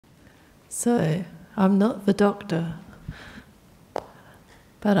So, I'm not the doctor,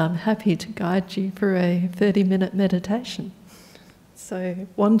 but I'm happy to guide you for a 30-minute meditation. So,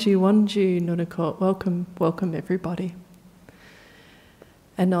 Wanju Wanju Nunakot, welcome everybody.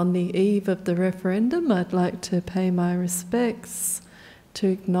 And on the eve of the referendum, I'd like to pay my respects, to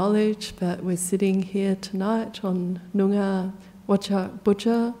acknowledge that we're sitting here tonight on Noongar Whadjuk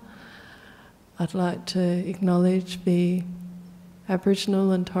Budja. I'd like to acknowledge the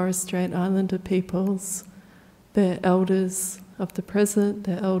Aboriginal and Torres Strait Islander peoples, their elders of the present,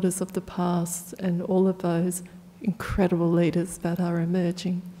 their elders of the past, and all of those incredible leaders that are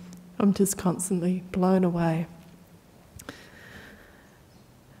emerging. I'm just constantly blown away.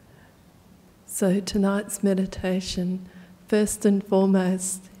 So tonight's meditation, first and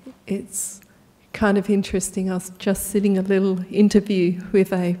foremost, it's kind of interesting. I was just sitting a little interview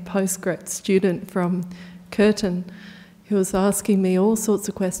with a postgrad student from Curtin who was asking me all sorts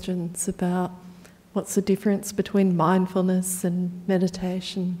of questions about what's the difference between mindfulness and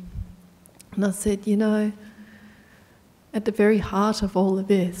meditation. And I said, you know, at the very heart of all of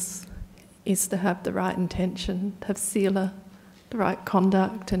this is to have the right intention, have sila, the right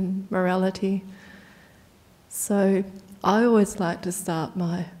conduct and morality. So I always like to start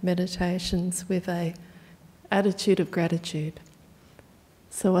my meditations with an attitude of gratitude.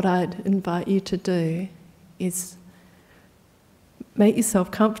 So what I'd invite you to do is make yourself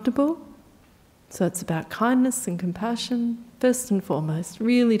comfortable. So it's about kindness and compassion, first and foremost.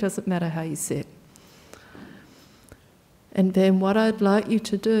 Really doesn't matter how you sit. And then what I'd like you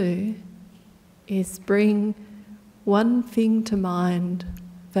to do is bring one thing to mind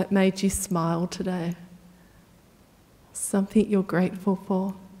that made you smile today. Something you're grateful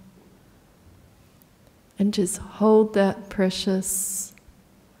for. And just hold that precious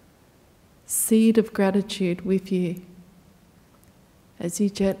seed of gratitude with you as you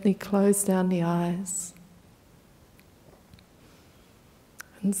gently close down the eyes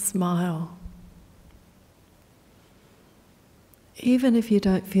and smile. Even if you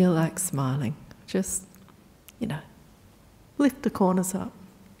don't feel like smiling, just, lift the corners up.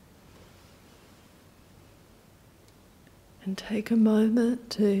 And take a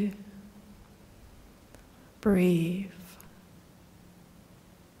moment to breathe.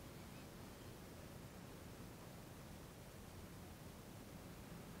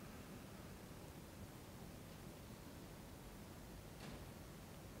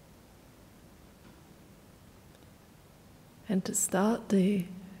 And to start the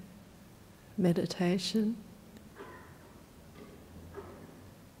meditation,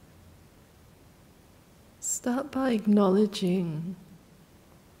 start by acknowledging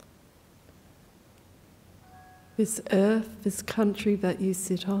this earth, this country that you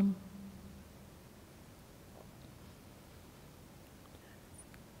sit on.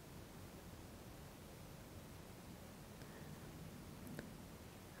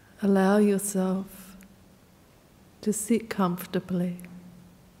 Allow yourself to sit comfortably.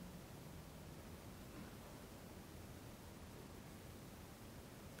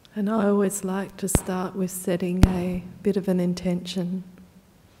 And I always like to start with setting a bit of an intention.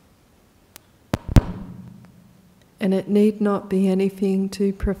 And it need not be anything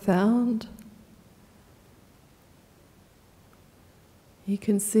too profound. You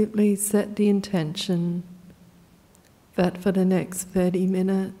can simply set the intention that for the next 30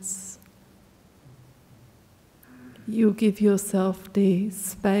 minutes you'll give yourself the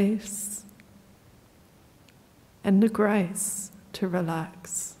space and the grace to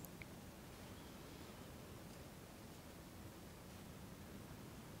relax.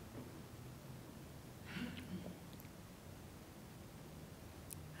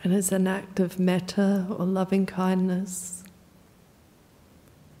 And as an act of metta or loving kindness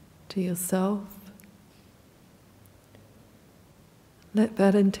to yourself, let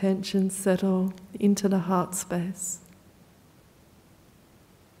that intention settle into the heart space.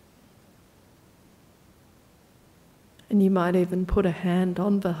 And you might even put a hand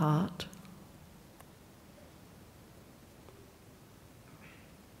on the heart.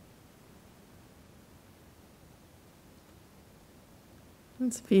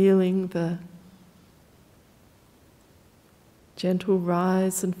 It's feeling the gentle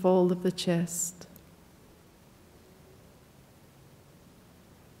rise and fall of the chest.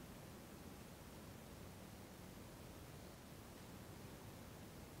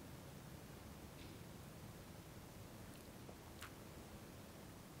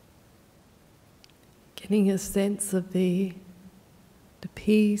 Getting a sense of the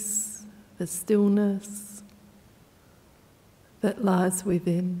peace, the stillness that lies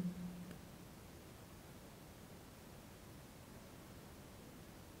within.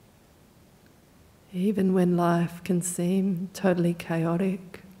 Even when life can seem totally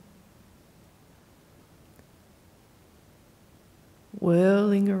chaotic,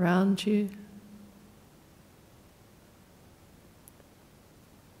 whirling around you,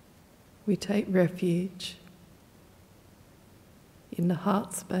 we take refuge in the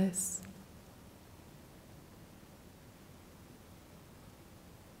heart space.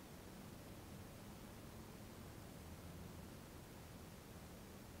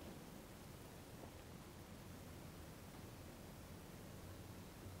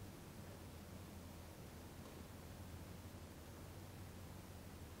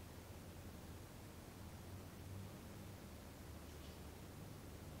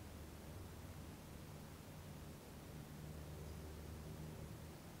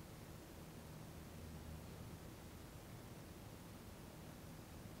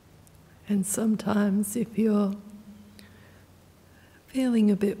 And sometimes if you're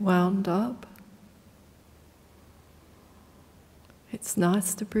feeling a bit wound up, it's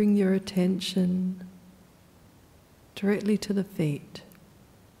nice to bring your attention directly to the feet.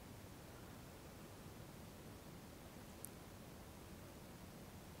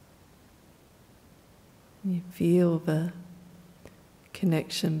 You feel the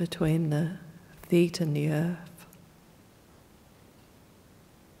connection between the feet and the earth.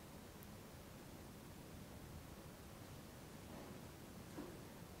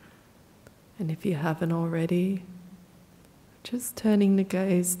 And if you haven't already, just turning the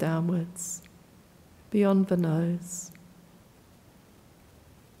gaze downwards, beyond the nose.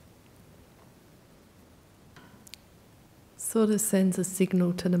 Sort of sends a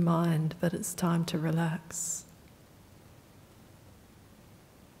signal to the mind that it's time to relax.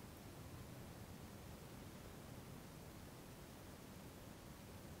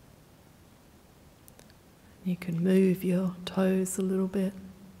 You can move your toes a little bit.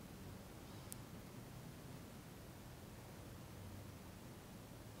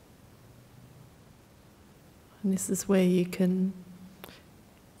 And this is where you can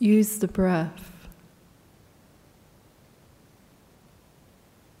use the breath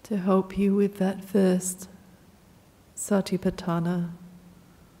to help you with that first satipatthana,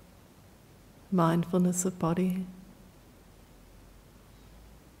 mindfulness of body.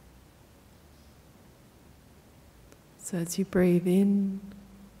 So as you breathe in,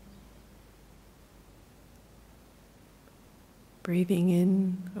 breathing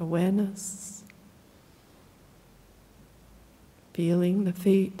in awareness, feeling the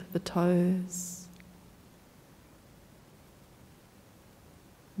feet, the toes.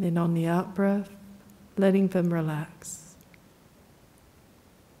 Then on the out breath, letting them relax.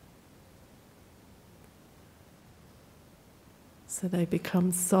 So they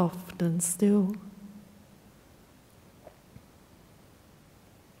become soft and still.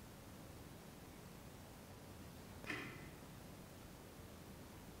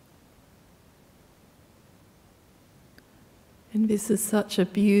 And this is such a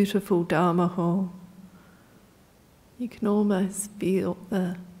beautiful Dharma hall. You can almost feel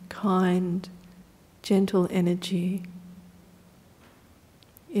the kind, gentle energy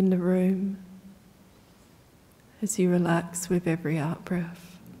in the room as you relax with every out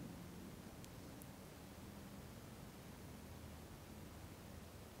breath.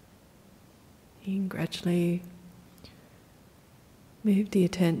 You can gradually move the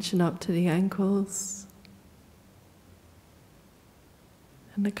attention up to the ankles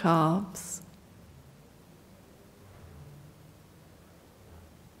and the calves.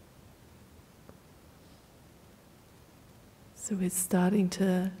 So we're starting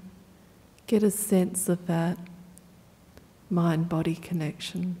to get a sense of that mind-body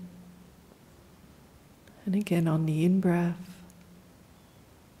connection. And again on the in-breath,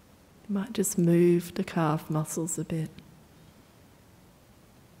 you might just move the calf muscles a bit.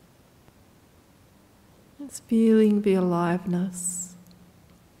 Just feeling the aliveness.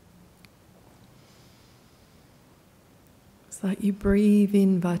 It's like you breathe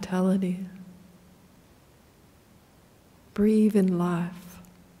in vitality, breathe in life.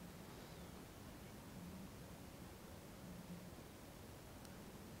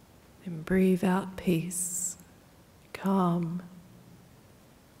 And breathe out peace, calm,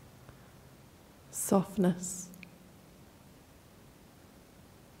 softness.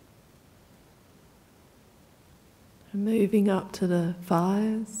 And moving up to the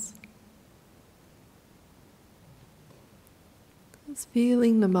thighs. Just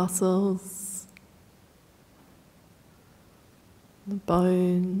feeling the muscles, the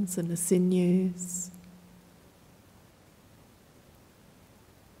bones and the sinews.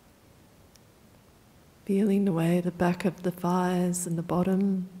 Feeling the way the back of the thighs and the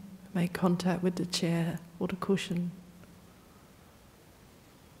bottom make contact with the chair or the cushion.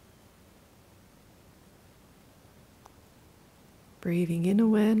 Breathing in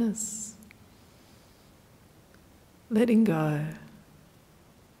awareness, letting go.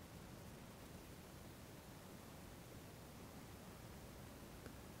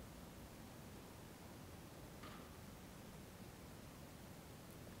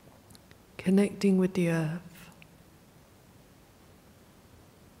 Connecting with the earth.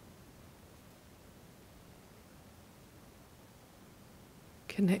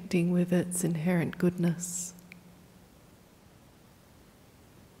 Connecting with its inherent goodness.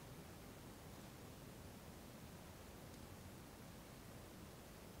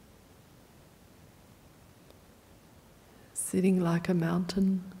 Sitting like a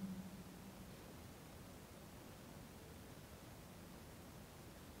mountain.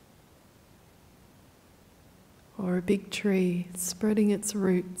 Or a big tree spreading its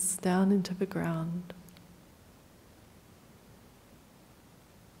roots down into the ground.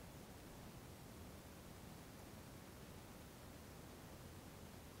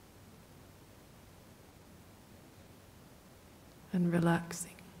 And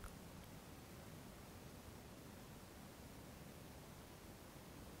relaxing.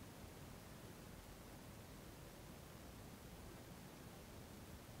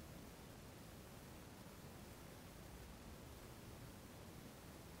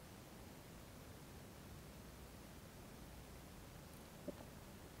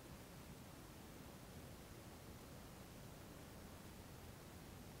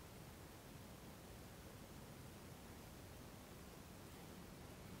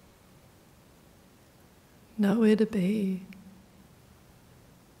 Nowhere to be,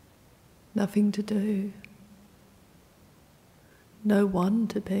 nothing to do, no one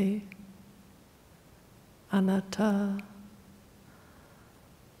to be, anatta.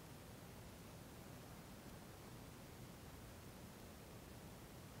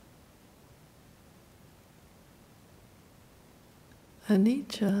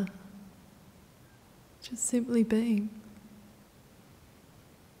 Anicca, just simply being.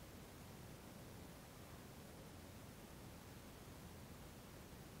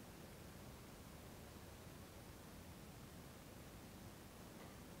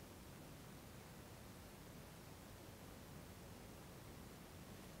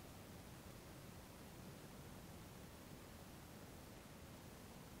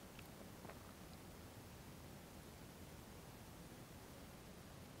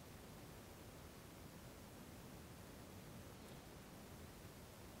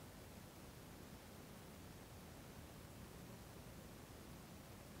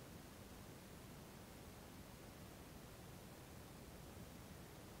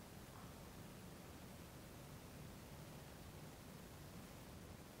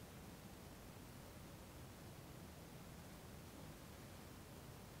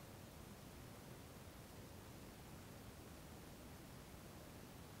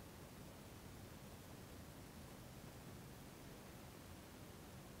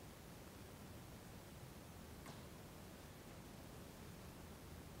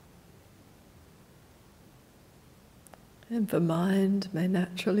 And the mind may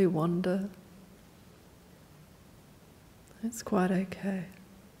naturally wander. It's quite okay.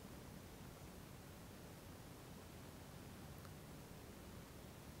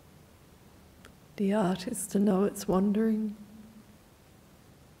 The art is to know it's wandering.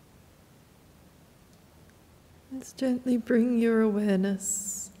 Let's gently bring your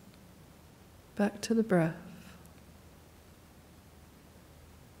awareness back to the breath.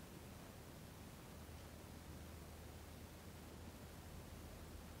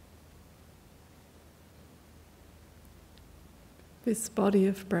 This body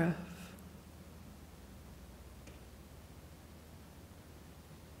of breath.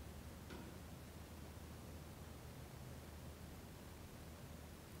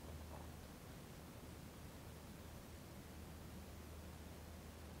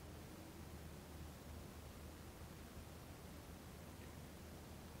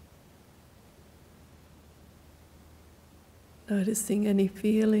 Noticing any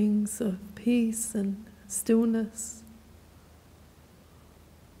feelings of peace and stillness.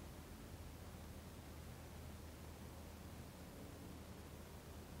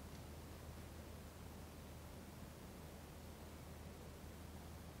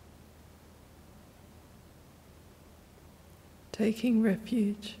 Taking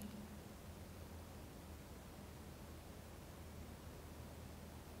refuge.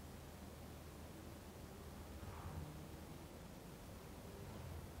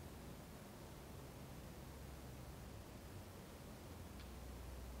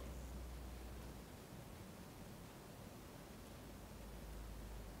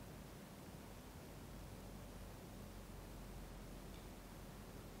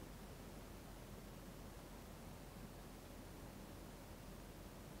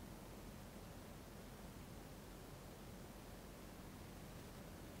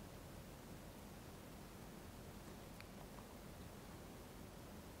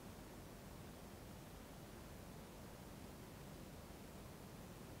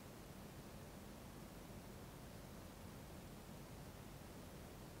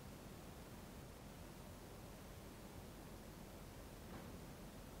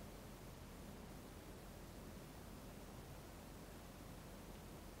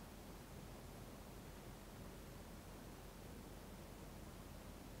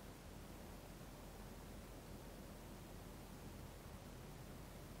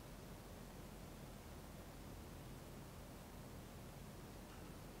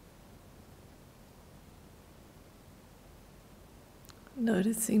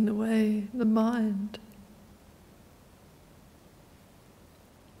 Noticing the way the mind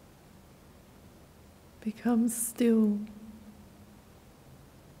becomes still.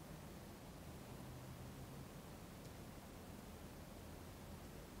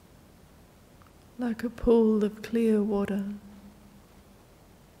 Like a pool of clear water.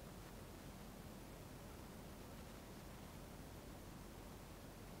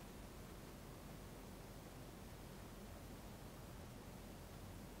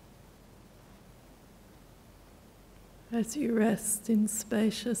 As you rest in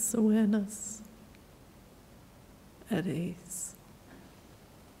spacious awareness, at ease.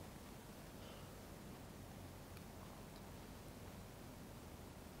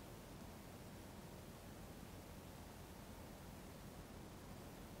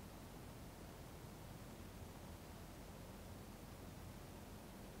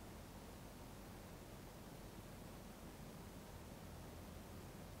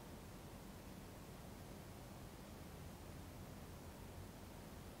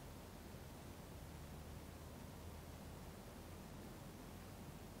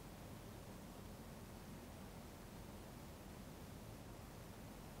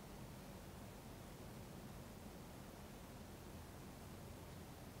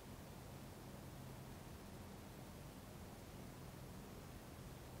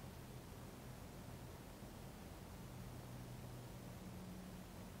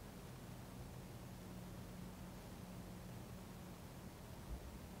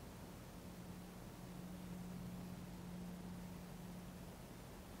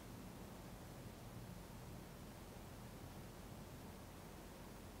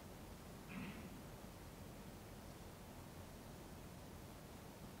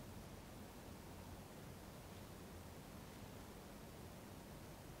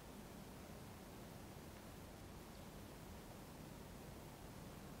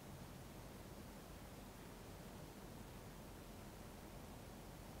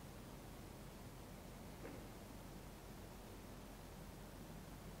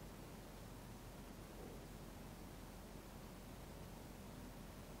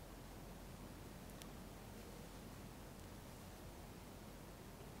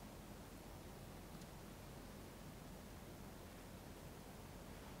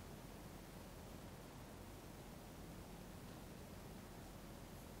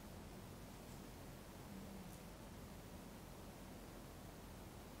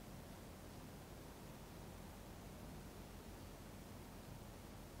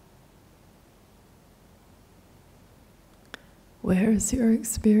 Where is your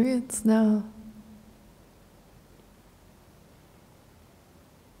experience now?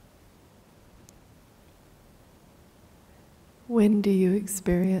 When do you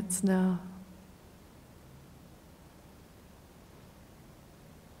experience now?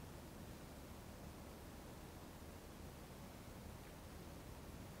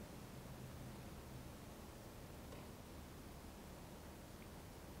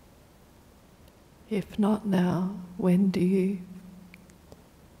 If not now, when do you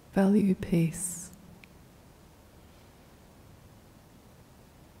value peace?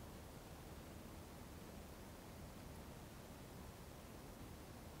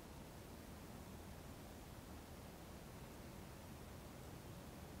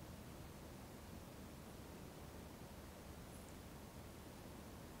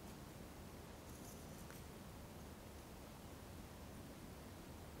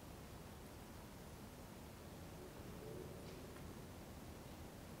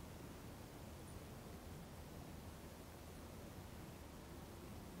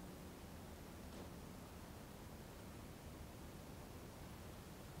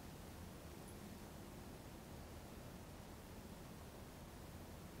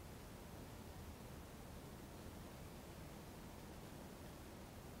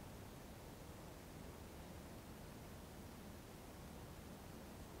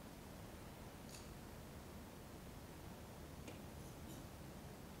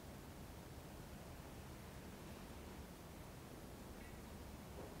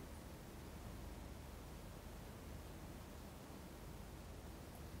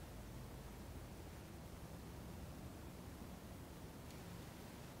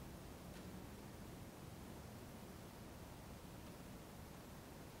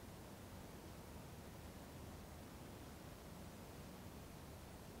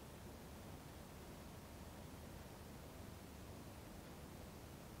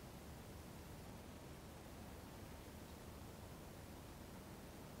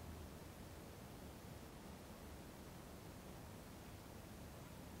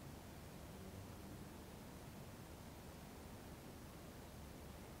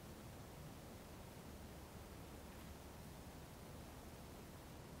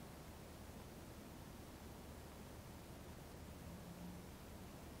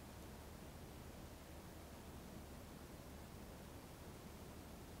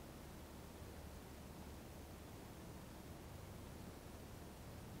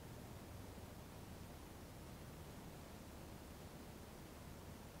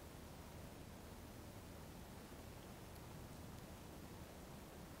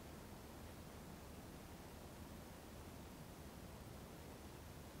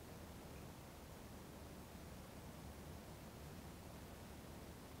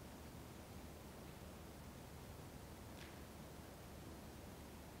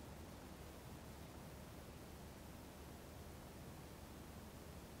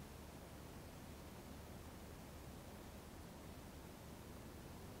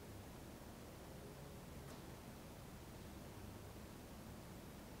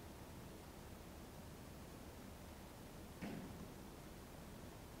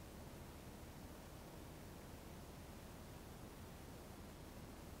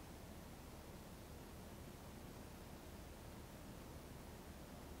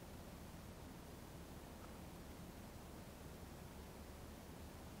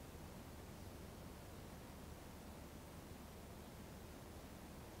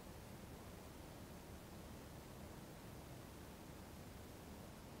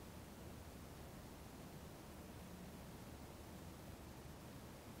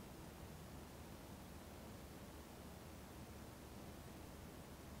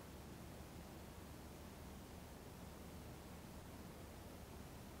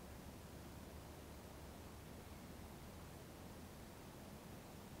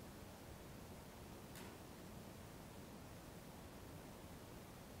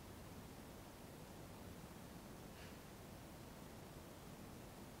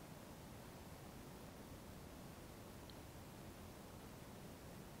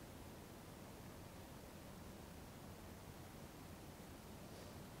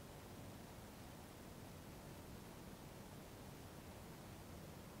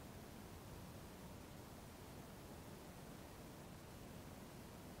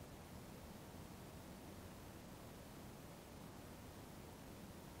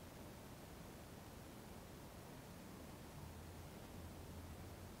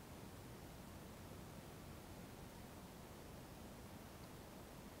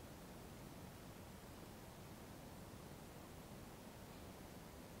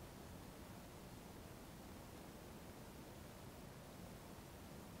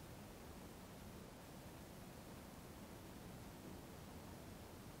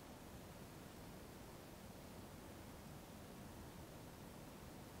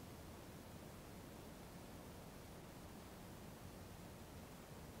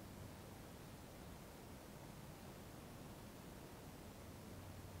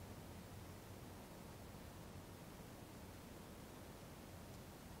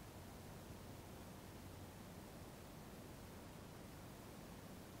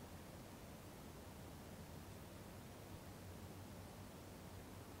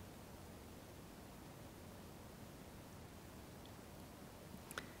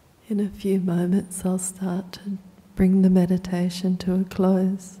 In a few moments I'll start to bring the meditation to a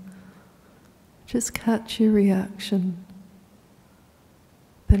close. Just catch your reaction,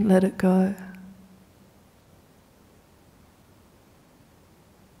 then let it go.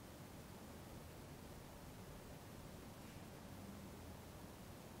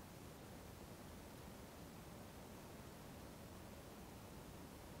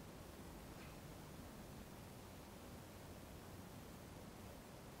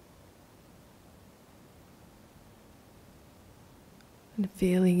 And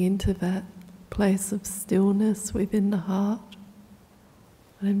feeling into that place of stillness within the heart,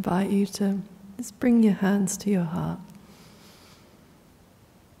 I invite you to just bring your hands to your heart.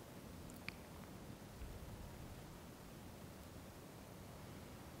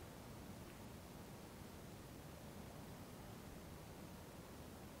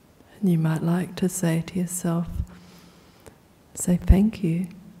 And you might like to say to yourself, say thank you.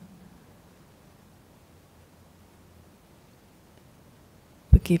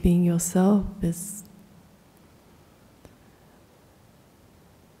 Forgiving yourself is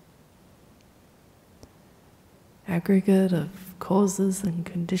aggregate of causes and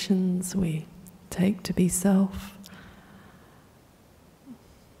conditions we take to be self.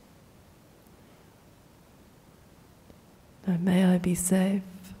 And may I be safe.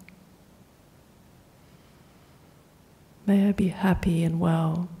 May I be happy and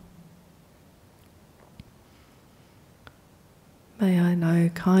well. May I know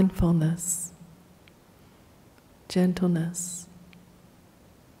kindfulness, gentleness.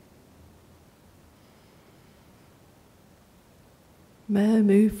 May I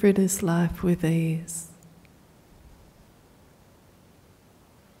move through this life with ease.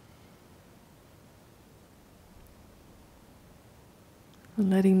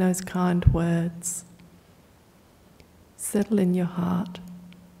 And letting those kind words settle in your heart.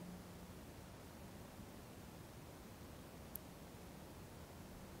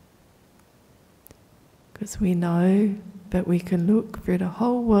 Because we know that we can look through the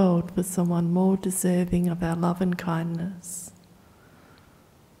whole world for someone more deserving of our love and kindness.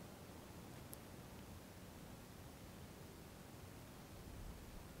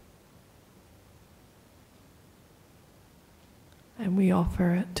 And we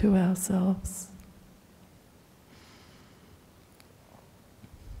offer it to ourselves.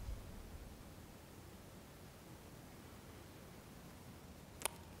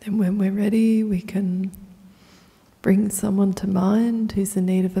 Then when we're ready, we can bring someone to mind who's in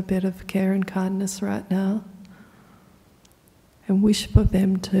need of a bit of care and kindness right now, and wish for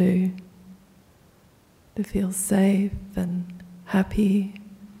them to feel safe and happy,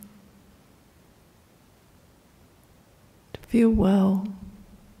 to feel well.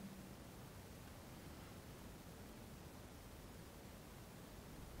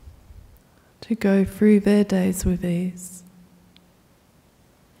 To go through their days with ease.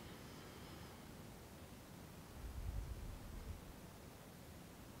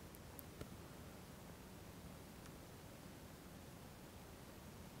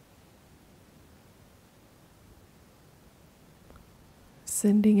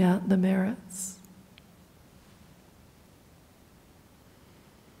 Sending out the merits.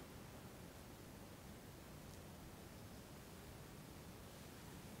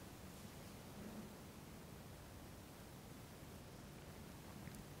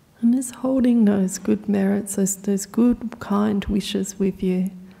 And just holding those good merits, those good, kind wishes with you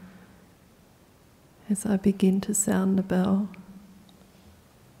as I begin to sound the bell.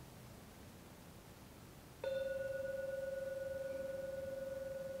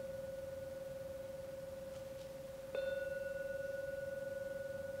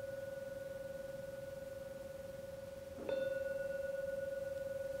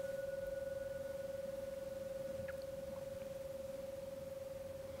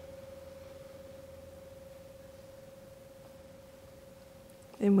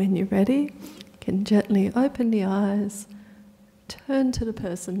 And when you're ready, you can gently open the eyes, turn to the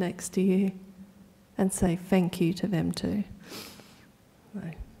person next to you and say thank you to them too.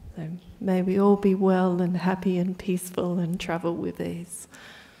 So may we all be well and happy and peaceful and travel with ease.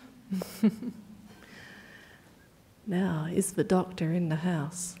 Now, is the doctor in the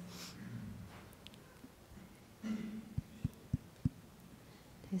house?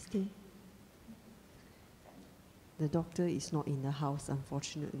 Testing. The doctor is not in the house,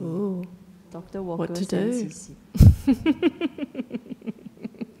 unfortunately. Ooh, Dr. Walker what to do?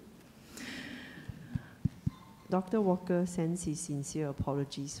 Dr. Walker sends his sincere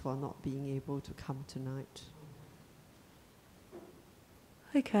apologies for not being able to come tonight.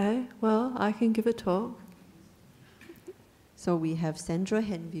 Okay, well, I can give a talk. So we have Sandra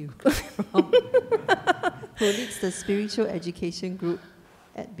Henville, who leads the spiritual education group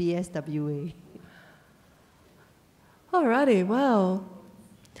at BSWA. Alrighty, well,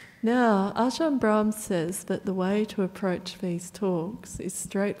 now Ajahn Brahm says that the way to approach these talks is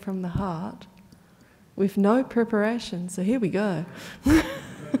straight from the heart, with no preparation. So here we go.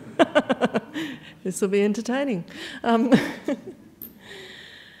 This will be entertaining.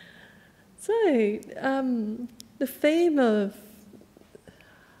 The theme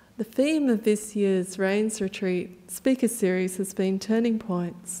of this year's Rains Retreat speaker series has been turning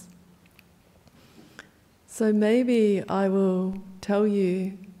points. So maybe I will tell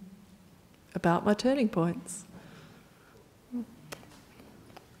you about my turning points.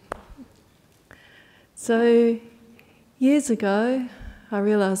 So years ago, I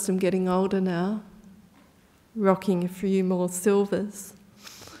realised I'm getting older now, rocking a few more silvers.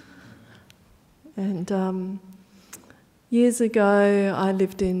 And years ago, I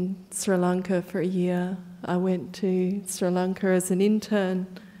lived in Sri Lanka for a year. I went to Sri Lanka as an intern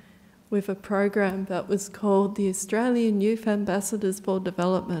with a program that was called the Australian Youth Ambassadors for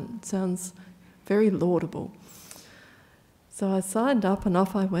Development. Sounds very laudable. So I signed up and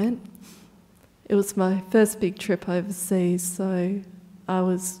off I went. It was my first big trip overseas, so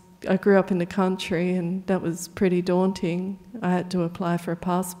I grew up in the country and that was pretty daunting. I had to apply for a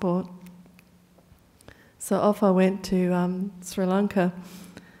passport. So off I went to Sri Lanka.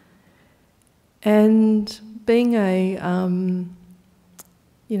 And being I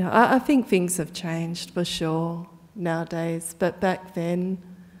think things have changed for sure nowadays, but back then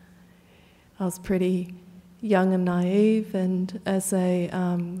I was pretty young and naive, and as a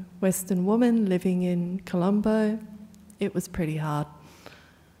Western woman living in Colombo, it was pretty hard.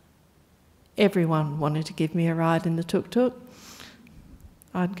 Everyone wanted to give me a ride in the tuk-tuk.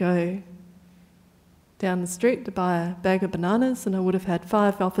 I'd go down the street to buy a bag of bananas and I would have had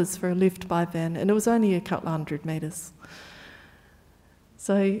 5 offers for a lift by then, and it was only a couple 100 metres.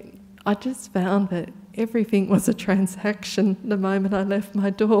 So I just found that everything was a transaction the moment I left my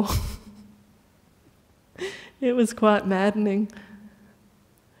door. It was quite maddening.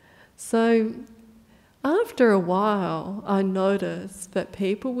 So after a while, I noticed that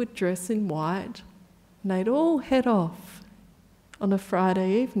people would dress in white and they'd all head off on a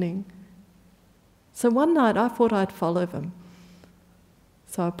Friday evening. So one night I thought I'd follow them.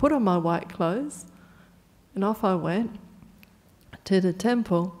 So I put on my white clothes and off I went to the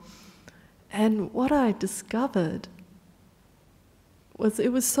temple. And what I discovered was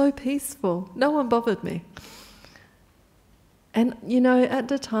it was so peaceful. No one bothered me. And, at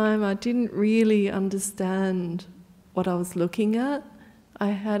the time I didn't really understand what I was looking at.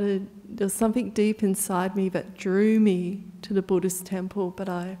 There was something deep inside me that drew me to the Buddhist temple, but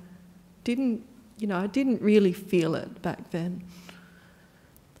I didn't really feel it back then.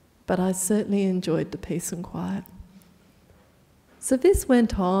 But I certainly enjoyed the peace and quiet. So this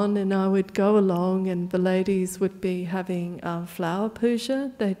went on, and I would go along and the ladies would be having flower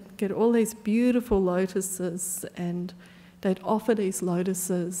puja. They'd get all these beautiful lotuses and they'd offer these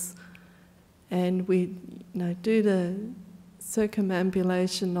lotuses, and we'd do the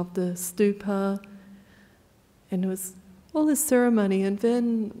circumambulation of the stupa, and it was all this ceremony, and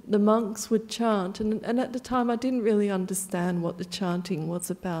then the monks would chant, and at the time I didn't really understand what the chanting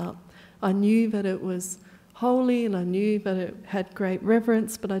was about. I knew that it was holy and I knew that it had great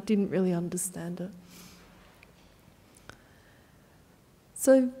reverence, but I didn't really understand it.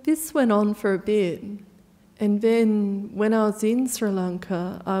 So this went on for a bit, and then when I was in Sri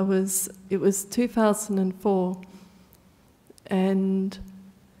Lanka, it was 2004, and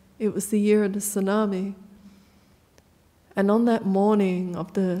it was the year of the tsunami. And on that morning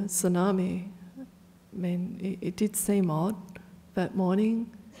of the tsunami, it did seem odd that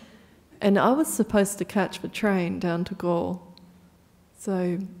morning. And I was supposed to catch the train down to Galle.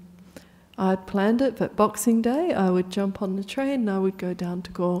 So I'd planned it that Boxing Day I would jump on the train and I would go down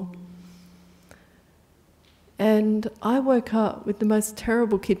to Galle. And I woke up with the most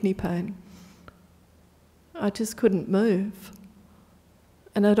terrible kidney pain. I just couldn't move.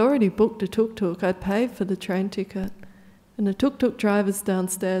 And I'd already booked a tuk-tuk. I'd paid for the train ticket. And the tuk-tuk driver's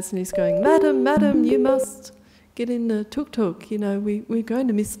downstairs and he's going, Madam, you must get in the tuk-tuk, we're going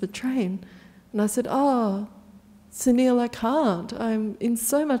to miss the train. And I said, Sunil, I can't. I'm in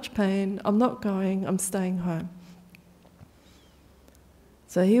so much pain. I'm not going. I'm staying home.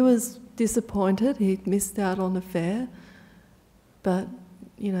 So he was disappointed. He'd missed out on the fare. But,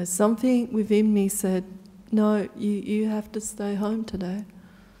 something within me said, no, you have to stay home today.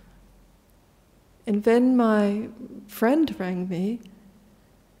 And then my friend rang me,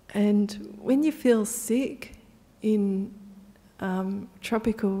 and when you feel sick in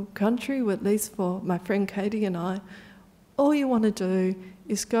tropical country, or at least for my friend Katie and I, all you want to do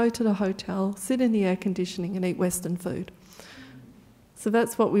is go to the hotel, sit in the air conditioning and eat Western food. So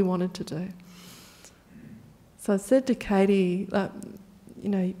that's what we wanted to do. So I said to Katie,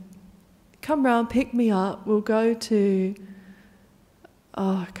 come round, pick me up, we'll go to,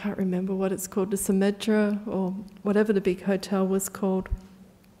 I can't remember what it's called, the Sandra or whatever the big hotel was called.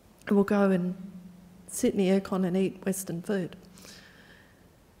 We'll go and sit in the aircon and eat Western food.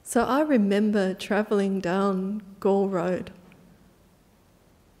 So I remember travelling down Gore Road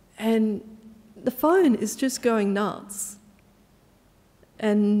and the phone is just going nuts.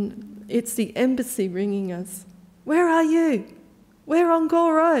 And it's the embassy ringing us. Where are you? We're on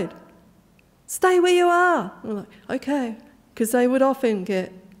Gore Road. Stay where you are. We're like, okay. Because they would often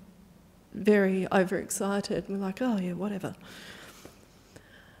get very overexcited. And we're like, oh yeah, whatever.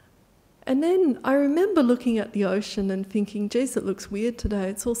 And then I remember looking at the ocean and thinking, geez, it looks weird today.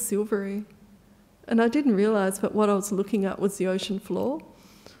 It's all silvery. And I didn't realise that what I was looking at was the ocean floor.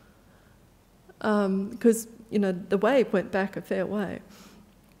 Because, the wave went back a fair way.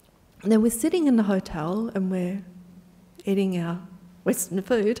 And then we're sitting in the hotel and we're eating our Western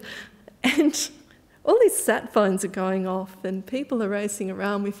food and all these sat phones are going off and people are racing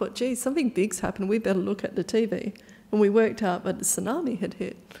around. We thought, geez, something big's happened. We better look at the TV. And we worked out that the tsunami had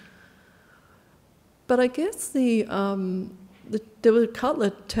hit. But I guess there were a couple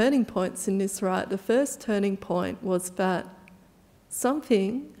of turning points in this, right? The first turning point was that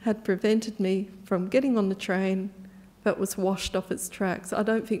something had prevented me from getting on the train that was washed off its tracks. I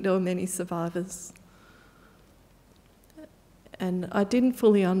don't think there were many survivors. And I didn't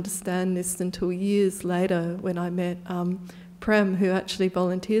fully understand this until years later when I met Prem, who actually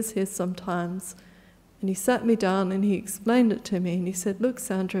volunteers here sometimes. And he sat me down and he explained it to me. And he said, look,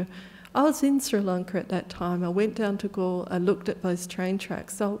 Sandra, I was in Sri Lanka at that time. I went down to Gore, I looked at those train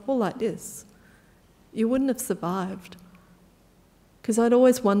tracks. They were all like this. You wouldn't have survived. Because I'd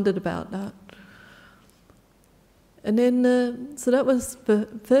always wondered about that. And then, so that was the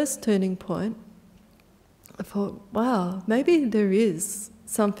first turning point. I thought, wow, maybe there is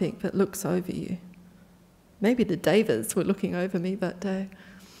something that looks over you. Maybe the Devas were looking over me that day.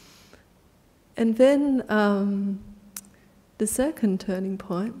 And then the second turning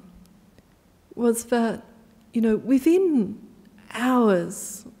point was that, within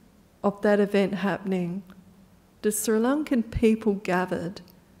hours of that event happening, the Sri Lankan people gathered,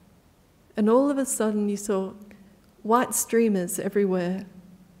 and all of a sudden you saw white streamers everywhere,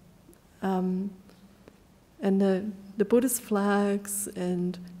 and the Buddhist flags,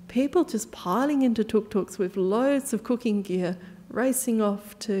 and people just piling into tuk-tuks with loads of cooking gear, racing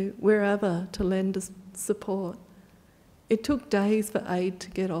off to wherever to lend us support. It took days for aid to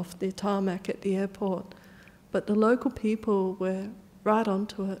get off the tarmac at the airport, but the local people were right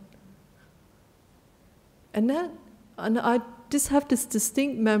onto it. And I just have this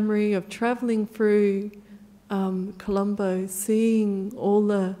distinct memory of travelling through Colombo, seeing all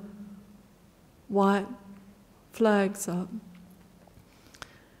the white flags up.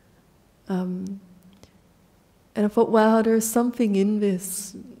 And I thought, wow, there is something in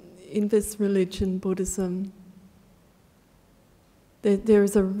this religion, Buddhism. There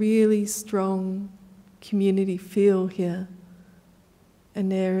is a really strong community feel here.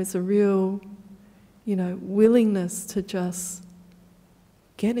 And there is a real, willingness to just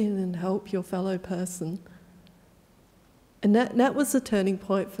get in and help your fellow person. And that was a turning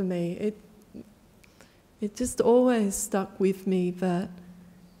point for me. It just always stuck with me that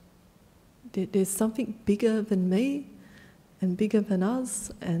there's something bigger than me and bigger than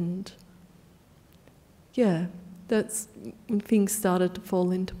us, and yeah, that's when things started to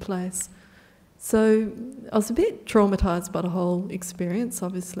fall into place. So I was a bit traumatised by the whole experience,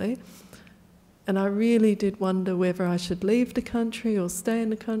 obviously, and I really did wonder whether I should leave the country or stay in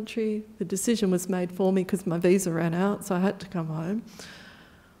the country. The decision was made for me because my visa ran out, so I had to come home.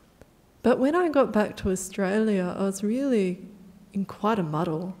 But when I got back to Australia, I was really in quite a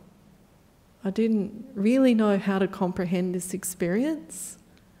muddle. I didn't really know how to comprehend this experience.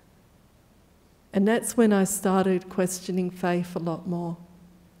 And that's when I started questioning faith a lot more.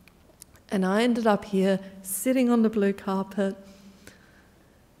 And I ended up here, sitting on the blue carpet.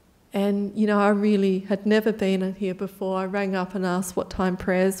 And, I really had never been here before. I rang up and asked what time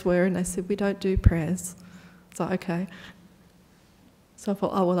prayers were, and they said, we don't do prayers. So, okay. So I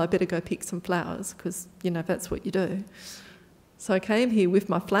thought, oh, well, I better go pick some flowers, because, that's what you do. So I came here with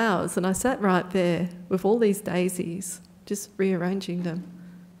my flowers, and I sat right there with all these daisies, just rearranging them,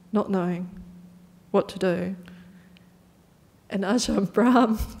 not knowing what to do. And Ajahn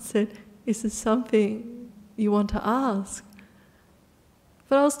Brahm said, is there something you want to ask?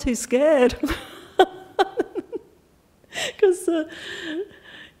 But I was too scared. Because,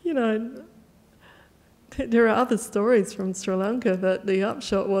 you know, there are other stories from Sri Lanka, but the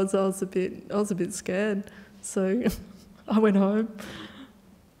upshot was I was a bit scared. So I went home.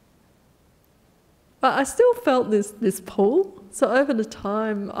 But I still felt this pull. So over the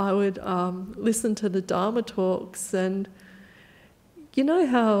time, I would listen to the Dharma talks, and you know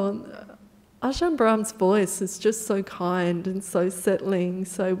how Ajahn Brahm's voice is just so kind and so settling.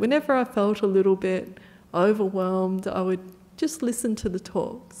 So whenever I felt a little bit overwhelmed, I would just listen to the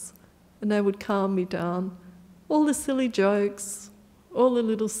talks, and they would calm me down. All the silly jokes, all the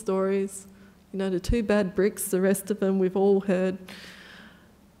little stories, you know, the two bad bricks, the rest of them we've all heard.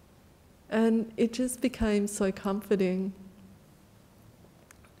 And it just became so comforting.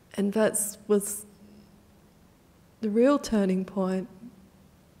 And that was the real turning point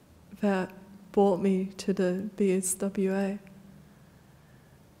that brought me to the BSWA.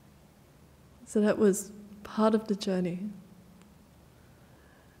 So that was part of the journey.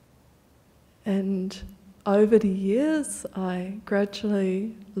 And over the years, I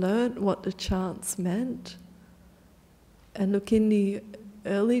gradually learnt what the chants meant. And look, in the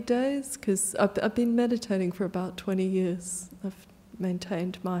early days, because I've been meditating for about 20 years. I've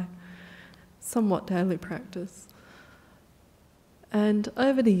maintained my somewhat daily practice. And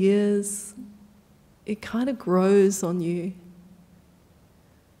over the years, it kind of grows on you.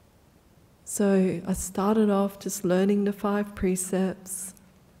 So I started off just learning the 5 precepts,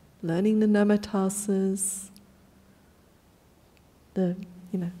 learning the namatasas,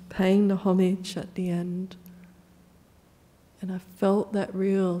 paying the homage at the end. And I felt that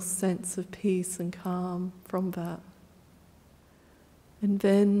real sense of peace and calm from that. And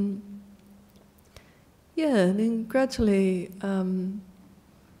then, gradually,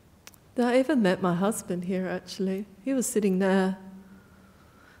 I even met my husband here, actually. He was sitting there.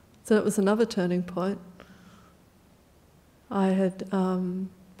 So it was another turning point. I had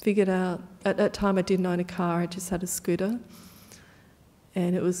figured out, at that time I didn't own a car, I just had a scooter.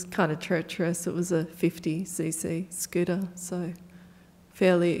 And it was kind of treacherous. It was a 50cc scooter, so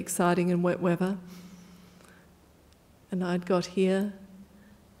fairly exciting in wet weather. And I'd got here,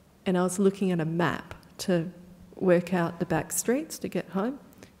 and I was looking at a map to work out the back streets to get home.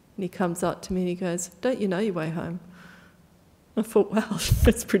 And he comes up to me and he goes, "Don't you know your way home?" I thought, wow,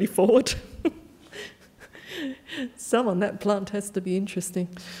 that's pretty forward. Someone, that plant has to be interesting.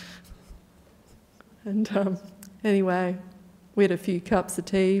 And anyway, we had a few cups of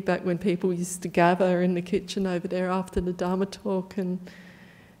tea back when people used to gather in the kitchen over there after the Dharma talk. And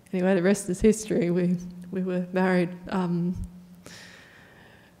anyway, the rest is history. We were married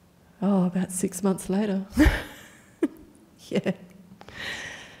about 6 months later. Yeah.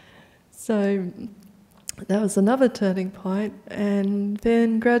 So that was another turning point. And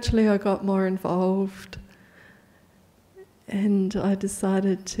then gradually I got more involved. And I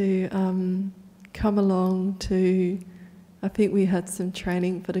decided to come along to, I think we had some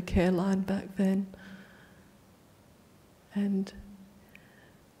training for the care line back then. And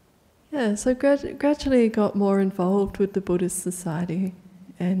so gradually got more involved with the Buddhist Society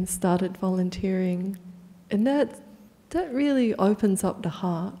and started volunteering. And that really opens up the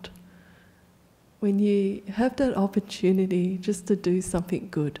heart when you have that opportunity just to do something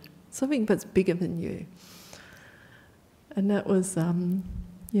good, something that's bigger than you. And that was,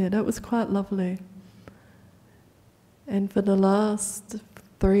 that was quite lovely. And for the last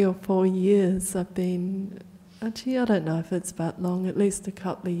 3 or 4 years, I've been, actually I don't know if it's that long, at least a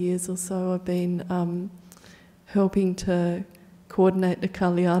couple of years or so, I've been helping to coordinate the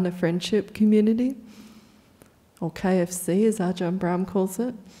Kalyana Friendship Community, or KFC as Ajahn Brahm calls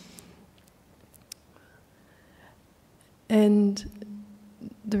it. And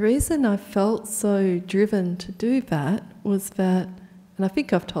the reason I felt so driven to do that was that, and I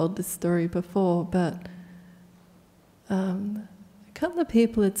think I've told this story before, but a couple of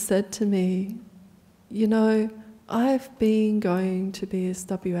people had said to me, you know, I've been going to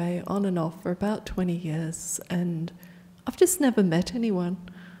BSWA on and off for about 20 years and I've just never met anyone.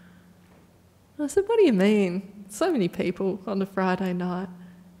 And I said, what do you mean? So many people on a Friday night.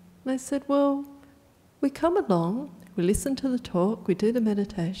 And they said, well, we come along, we listen to the talk, we do the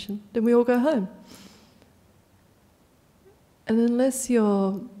meditation, then we all go home. And unless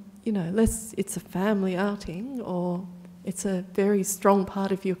you're, unless it's a family outing or it's a very strong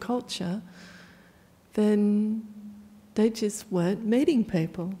part of your culture, then they just weren't meeting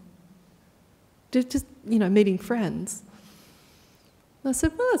people. They're just, meeting friends. And I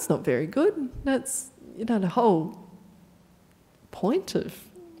said, well, that's not very good. That's, the whole point of,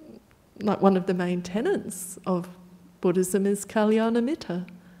 like, one of the main tenets of Buddhism is Kalyanamitta,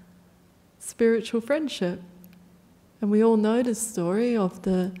 spiritual friendship. And we all know the story of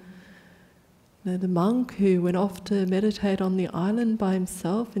the monk who went off to meditate on the island by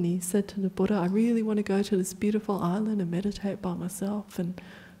himself, and he said to the Buddha, I really want to go to this beautiful island and meditate by myself. And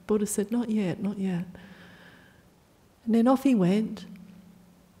Buddha said, not yet, not yet. And then off he went.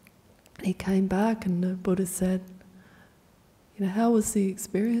 He came back and the Buddha said, how was the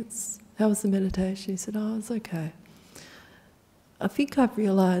experience? How was the meditation? He said, oh, it was okay. I think I've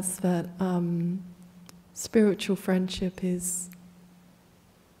realised that spiritual friendship is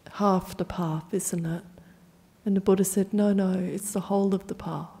half the path, isn't it? And the Buddha said, no, it's the whole of the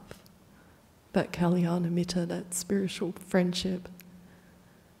path. That Kalyanamitta, that spiritual friendship.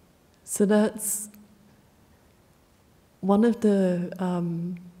 So that's one of the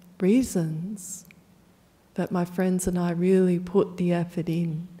reasons that my friends and I really put the effort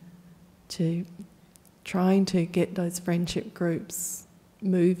in to trying to get those friendship groups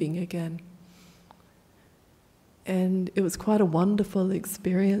moving again. And it was quite a wonderful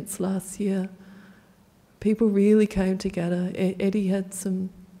experience last year. People really came together. Eddie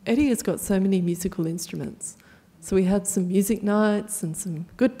has got so many musical instruments. So we had some music nights and some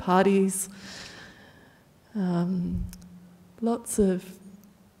good parties. Lots of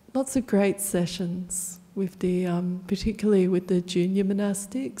great sessions with the, particularly with the junior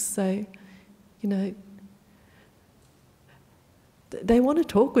monastics. They want to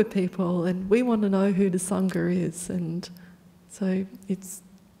talk with people, and we want to know who the Sangha is, and so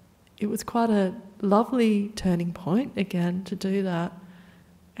it was quite a lovely turning point again to do that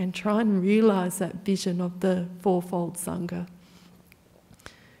and try and realise that vision of the fourfold Sangha.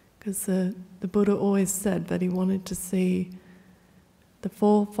 Because the Buddha always said that he wanted to see the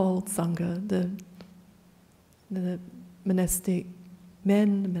fourfold Sangha, the monastic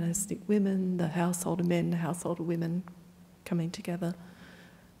men, the monastic women, the householder men, the householder women coming together.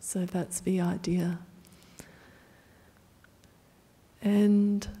 So that's the idea.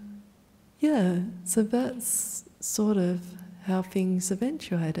 And so that's sort of how things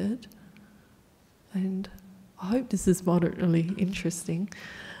eventuated. And I hope this is moderately interesting.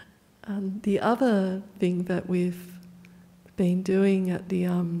 The other thing that we've been doing at the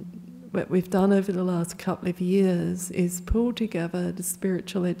what we've done over the last couple of years is pull together the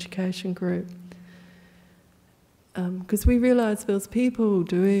spiritual education group, because we realised there was people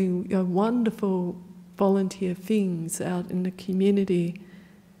doing wonderful volunteer things out in the community,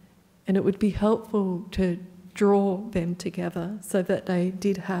 and it would be helpful to draw them together so that they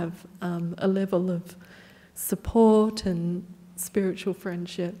did have a level of support and spiritual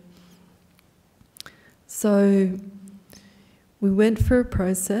friendship. So we went through a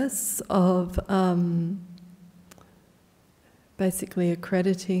process of basically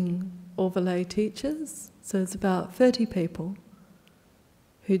accrediting all the lay teachers. So there's about 30 people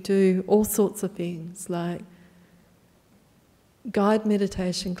who do all sorts of things, like guide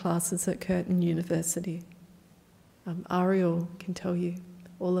meditation classes at Curtin University. Ariel can tell you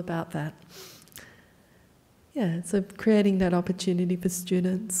all about that. Yeah, so creating that opportunity for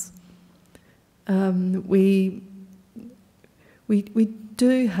students. We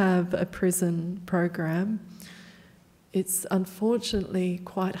do have a prison program. It's unfortunately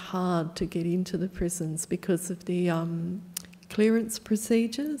quite hard to get into the prisons because of the clearance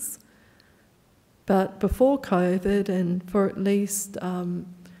procedures. But before COVID, and for at least a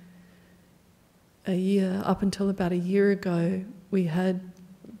year, up until about a year ago, we had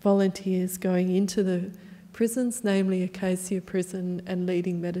volunteers going into the prisons, namely Acacia Prison, and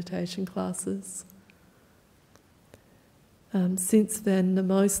leading meditation classes. Since then, the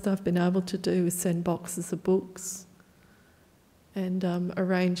most I've been able to do is send boxes of books and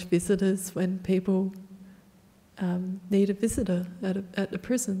arrange visitors when people need a visitor at the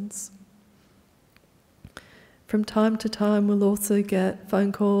prisons. From time to time, we'll also get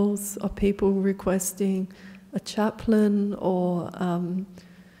phone calls of people requesting a chaplain or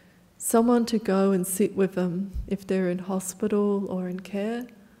someone to go and sit with them if they're in hospital or in care.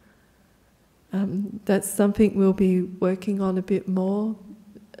 That's something we'll be working on a bit more.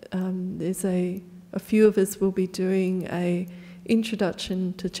 There's a few of us will be doing a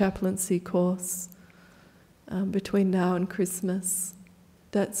introduction to chaplaincy course between now and Christmas.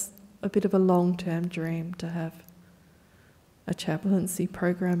 That's a bit of a long-term dream, to have a chaplaincy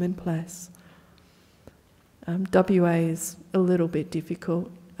program in place. WA is a little bit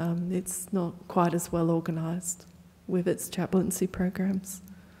difficult. It's not quite as well organised with its chaplaincy programs.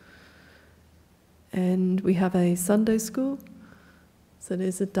 And we have a Sunday school. So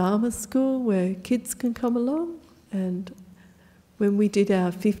there's a Dharma school where kids can come along, and when we did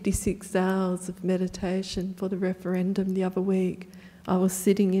our 56 hours of meditation for the referendum the other week, I was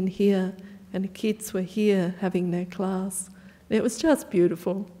sitting in here and the kids were here having their class. It was just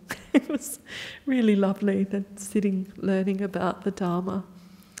beautiful. It was really lovely, sitting learning about the Dharma.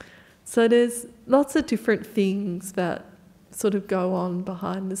 So there's lots of different things that sort of go on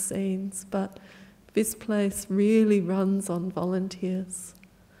behind the scenes, but this place really runs on volunteers.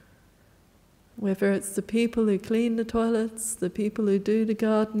 Whether it's the people who clean the toilets, the people who do the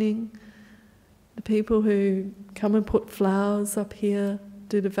gardening, the people who come and put flowers up here,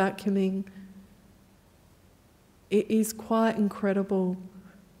 do the vacuuming. It is quite incredible,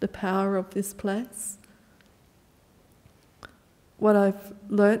 the power of this place. What I've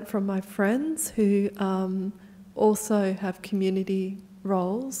learnt from my friends who also have community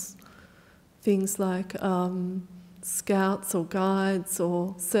roles, things like scouts or guides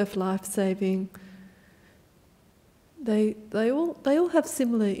or surf lifesaving, they all have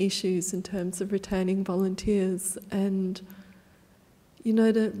similar issues in terms of retaining volunteers. And you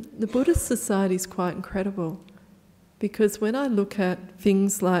know, the Buddhist Society is quite incredible, because when I look at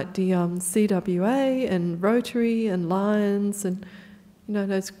things like the CWA and Rotary and Lions and you know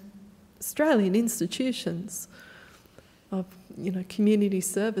those Australian institutions of community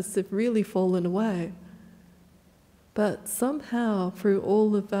service, they've really fallen away. But somehow through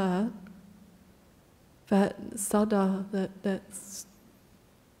all of that sada, that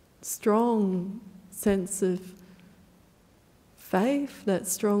strong sense of faith, that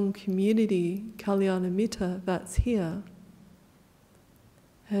strong community, Kalyanamitta, that's here,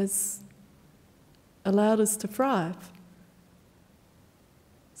 has allowed us to thrive.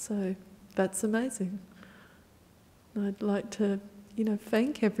 So that's amazing. I'd like to,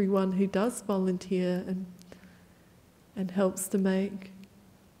 thank everyone who does volunteer and helps to make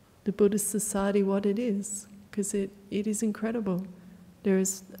the Buddhist Society what it is, because it is incredible.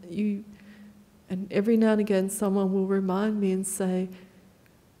 And every now and again someone will remind me and say,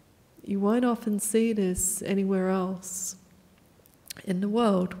 you won't often see this anywhere else in the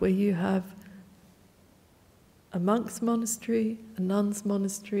world, where you have a monk's monastery, a nun's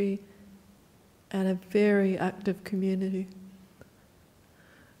monastery, and a very active community.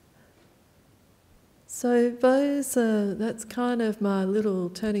 So that's kind of my little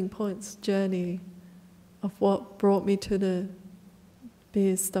turning points journey of what brought me to the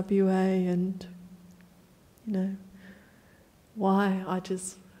BSWA and, why I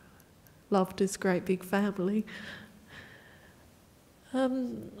just loved this great big family.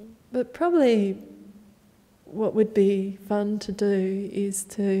 But probably what would be fun to do is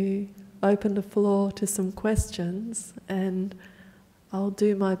to open the floor to some questions, and I'll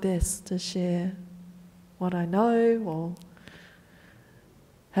do my best to share what I know or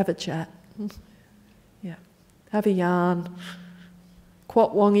have a chat. Yeah, have a yarn.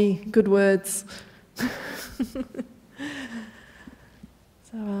 Quat wongy, good words.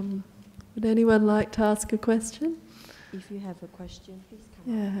 So, would anyone like to ask a question? If you have a question, please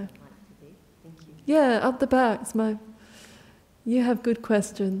come Yeah. up today. Thank you. Yeah, up the back. You have good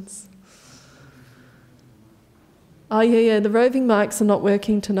questions. Oh yeah. The roving mics are not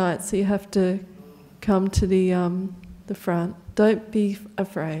working tonight, so you have to come to the front. Don't be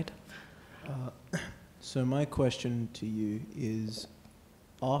afraid. So my question to you is,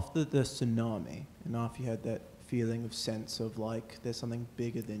 after the tsunami, and after you had that feeling of sense of like there's something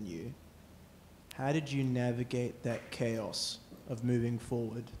bigger than you, how did you navigate that chaos of moving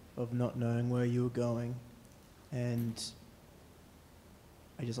forward, of not knowing where you were going? And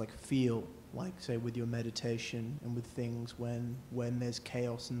I just feel like, say, with your meditation and with things when there's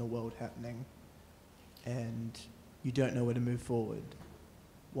chaos in the world happening and you don't know where to move forward,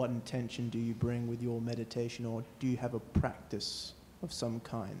 what intention do you bring with your meditation, or do you have a practice of some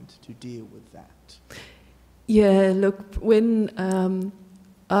kind to deal with that? Yeah, look, when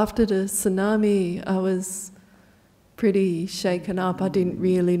after the tsunami, I was pretty shaken up. I didn't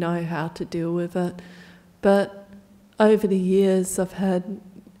really know how to deal with it. But over the years, I've had,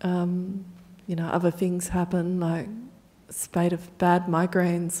 other things happen, like a spate of bad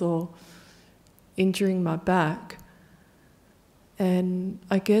migraines or injuring my back. And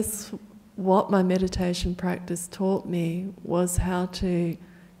I guess what my meditation practice taught me was how to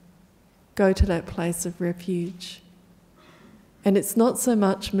go to that place of refuge. And it's not so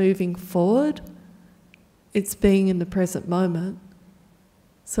much moving forward, it's being in the present moment.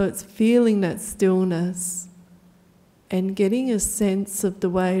 So it's feeling that stillness and getting a sense of the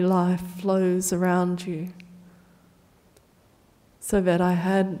way life flows around you. So that I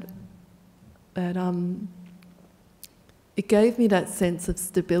had that, it gave me that sense of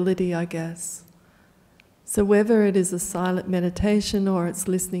stability, I guess. So whether it is a silent meditation or it's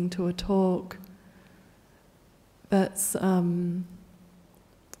listening to a talk, that's not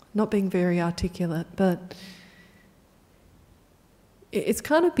being very articulate, but it's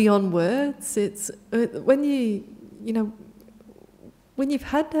kind of beyond words. It's when when you've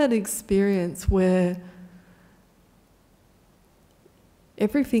had that experience where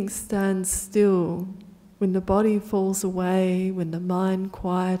everything stands still, when the body falls away, when the mind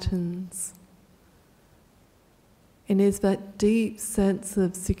quietens, and there's that deep sense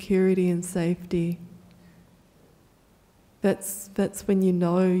of security and safety. That's when you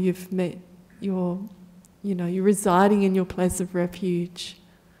know you've met you're residing in your place of refuge.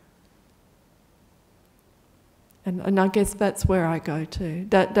 And I guess that's where I go to.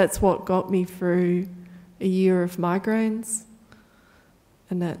 That's what got me through a year of migraines,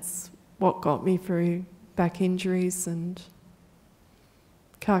 and that's what got me through back injuries and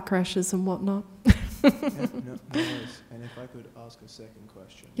car crashes and whatnot. No worries. And if I could ask a second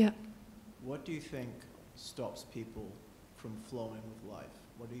question. Yeah. What do you think stops people from flowing with life?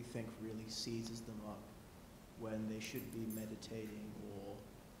 What do you think really seizes them up when they should be meditating or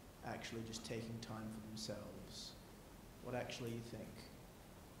actually just taking time for themselves? What actually you think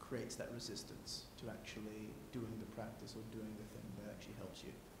creates that resistance to actually doing the practice or doing the thing that actually helps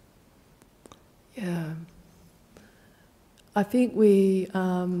you? Yeah. I think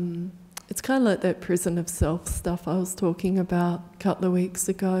it's kind of like that prison of self stuff I was talking about a couple of weeks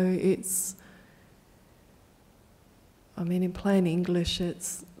ago. In plain English,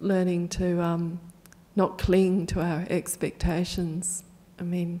 it's learning to not cling to our expectations. I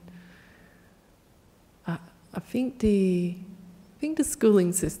think the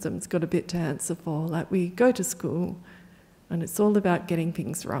schooling system's got a bit to answer for. Like, we go to school and it's all about getting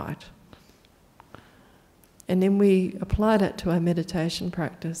things right. And then we apply that to our meditation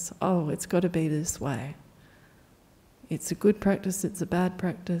practice. Oh, it's got to be this way. It's a good practice, it's a bad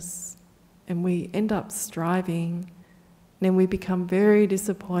practice. And we end up striving. And then we become very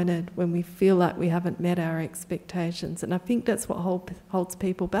disappointed when we feel like we haven't met our expectations. And I think that's what holds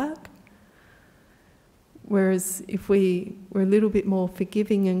people back. Whereas if we were a little bit more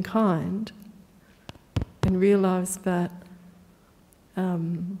forgiving and kind and realise that,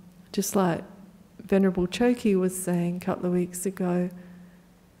 just like Venerable Choki was saying a couple of weeks ago,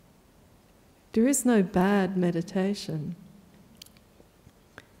 there is no bad meditation.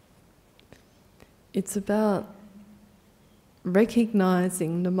 It's about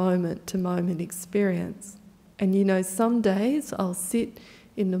recognising the moment-to-moment experience. And some days I'll sit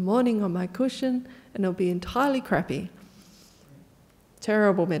in the morning on my cushion and it'll be entirely crappy.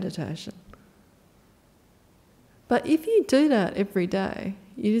 Terrible meditation. But if you do that every day,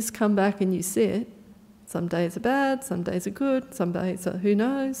 you just come back and you sit. Some days are bad, some days are good, some days are who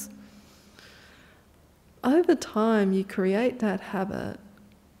knows. Over time, you create that habit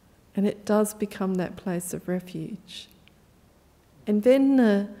and it does become that place of refuge. And then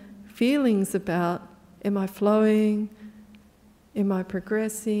the feelings about, am I flowing? Am I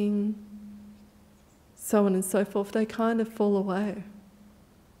progressing? So on and so forth, they kind of fall away.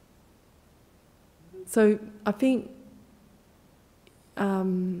 So I think,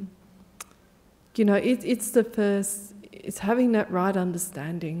 it's having that right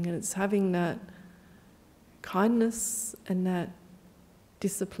understanding, and it's having that kindness and that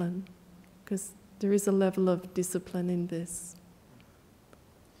discipline, because there is a level of discipline in this.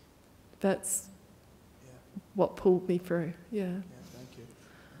 That's what pulled me through, yeah. Thank you.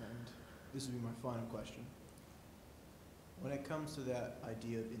 And this will be my final question. When it comes to that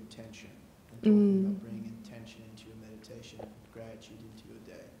idea of intention, and talking about bringing intention into your meditation, gratitude into your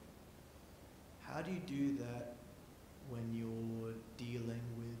day, how do you do that when you're dealing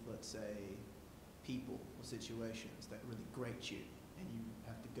with, let's say, people or situations that really grate you, and you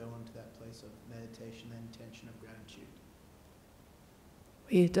have to go into that place of meditation and intention of gratitude?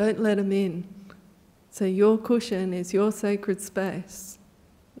 You don't let them in. So your cushion is your sacred space.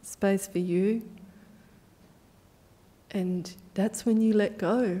 It's space for you. And that's when you let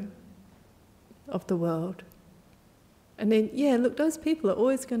go of the world. And then, look, those people are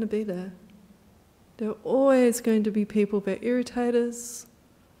always going to be there. There are always going to be people that irritate us.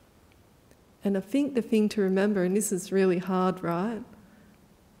 And I think the thing to remember, and this is really hard, right,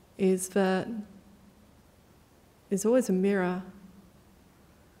 is that there's always a mirror.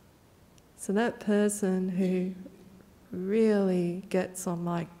 So that person who really gets on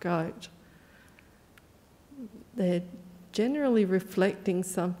my goat, they're generally reflecting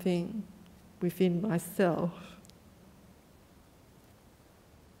something within myself.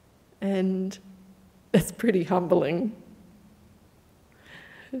 And it's pretty humbling.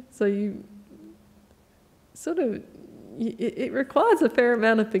 So sort of, it requires a fair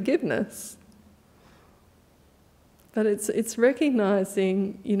amount of forgiveness. But it's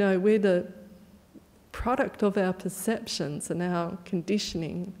recognising, you know, we're the product of our perceptions and our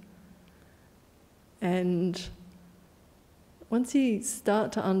conditioning. And once you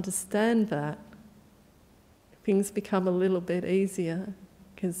start to understand that, things become a little bit easier,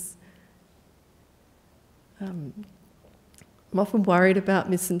 because I'm often worried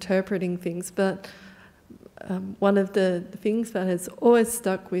about misinterpreting things, but one of the things that has always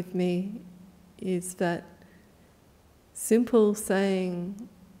stuck with me is that simple saying,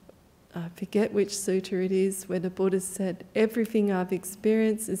 I forget which sutta it is, where the Buddha said, everything I've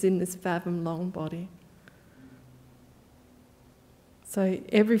experienced is in this fathom-long body. So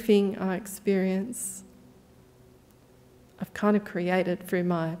everything I experience, I've kind of created through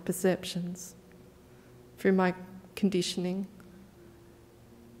my perceptions, through my conditioning.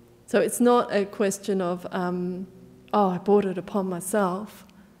 So it's not a question of, oh, I brought it upon myself.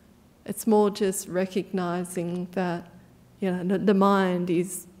 It's more just recognising that, you know, the mind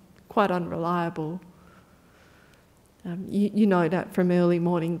is quite unreliable. You know that from early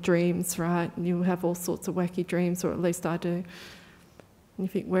morning dreams, right? And you'll have all sorts of wacky dreams, or at least I do. And you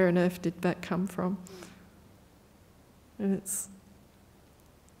think, where on earth did that come from? And it's,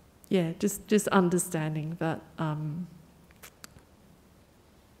 yeah, just understanding that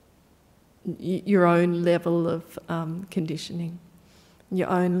your own level of conditioning, your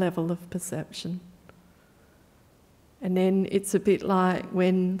own level of perception. And then it's a bit like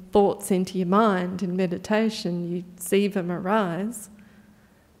when thoughts enter your mind in meditation, you see them arise,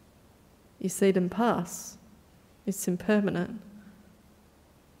 you see them pass. It's impermanent.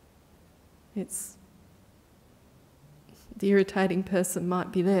 It's, the irritating person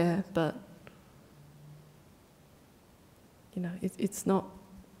might be there, but you know, it's not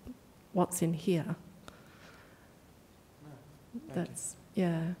what's in here. That's,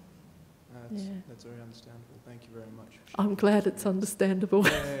 yeah. That's very understandable. Thank you very much. I'm glad it's understandable.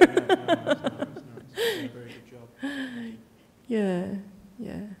 Yeah, no, very good job. Yeah.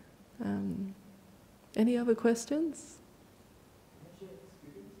 Any other questions?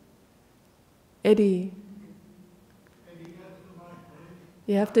 Eddie.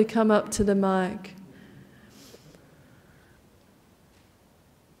 You have to come up to the mic.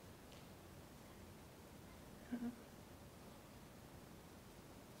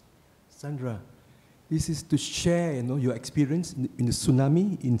 Sandra, this is to share, you know, your experience in the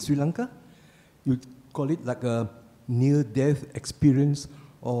tsunami in Sri Lanka. You call it like a near-death experience,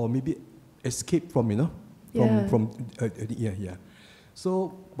 or maybe escape from, you know, yeah.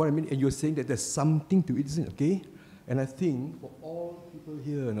 So what I mean, and you're saying that there's something to it, isn't it? Okay? And I think for all people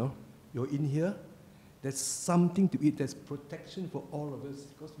here, you know, you're in here, there's something to it. There's protection for all of us,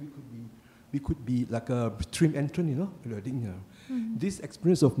 because we could be like a stream entrant, you know. I think, this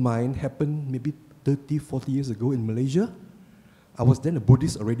experience of mine happened maybe 30, 40 years ago in Malaysia. I was then a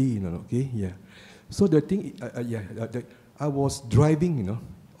Buddhist already, you know. Okay, yeah. So the thing, I was driving, you know.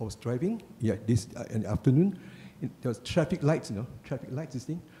 This in the afternoon. There was traffic lights, you know. Traffic lights, this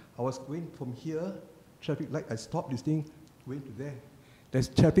thing. I was going from here. Traffic light, I stopped this thing, going to there. There's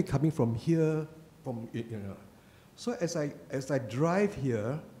traffic coming from here, from, you know. So as I drive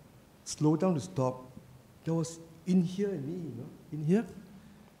here, slow down to stop, there was in here, you know, in here,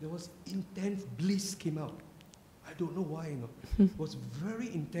 there was intense bliss came out. I don't know why, you know. It was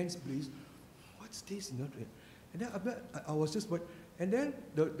very intense bliss. What's this, you know? And then I was just, and then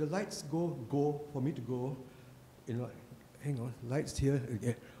the lights go for me to go, you know. Hang on, lights here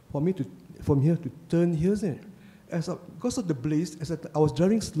again. For me to, from here to turn here, isn't it? Because of the bliss, I was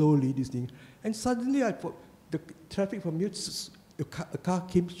driving slowly, this thing, and suddenly the traffic from here, a car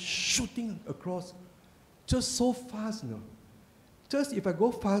came shooting across, just so fast, you know. Just if I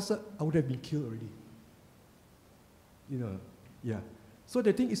go faster, I would have been killed already. You know, yeah. So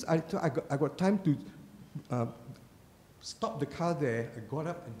the thing is, I got time to stop the car there. I got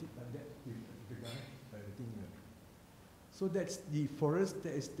up and did like that with the guy. So that's the forest.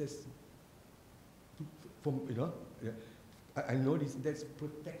 There's from, you know. I know this. That's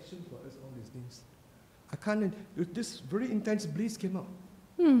protection for us. All these things. I can't. This very intense bliss came out.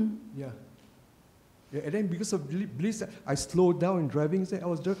 Yeah. Yeah, and then because of bliss, I slowed down in driving. I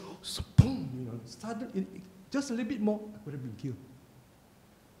was just, so boom, you know, started just a little bit more, I would have been killed.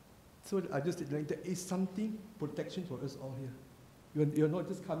 So I just like there is something protection for us all here. You're not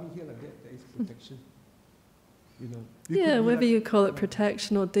just coming here like that. There is protection. You know. Yeah, whether you call it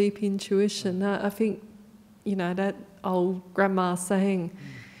protection or deep intuition, I think, you know, that old grandma saying,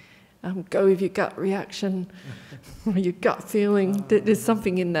 go with your gut reaction or your gut feeling. There's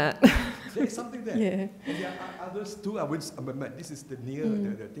something in that. There is something there. Yeah. And there are others too. But this is the near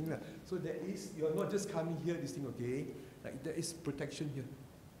the thing. So there is, you're not just coming here, this thing, okay? Like there is protection here.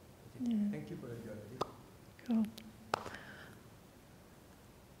 Okay. Yeah. Thank you for your. Cool.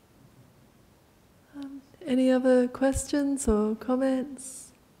 Any other questions or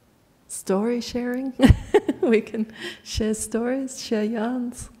comments? Story sharing? We can share stories, share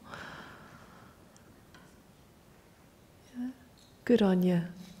yarns. Yeah. Good on you.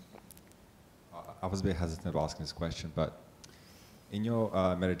 I was a bit hesitant of asking this question, but in your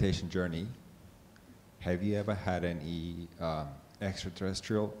meditation journey, have you ever had any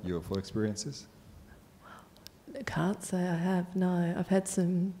extraterrestrial UFO experiences? I can't say I have, no. I've had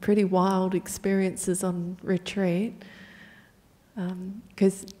some pretty wild experiences on retreat.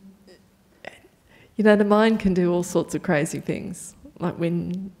 Because, the mind can do all sorts of crazy things. Like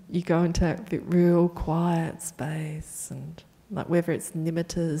when you go into a real quiet space, and like whether it's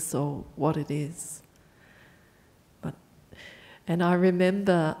nimittas or what it is. And I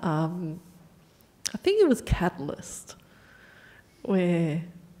remember, I think it was Catalyst, where,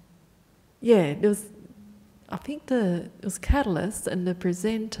 it was Catalyst, and the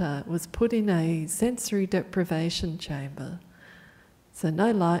presenter was put in a sensory deprivation chamber. So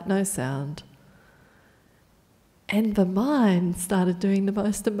no light, no sound. And the mind started doing the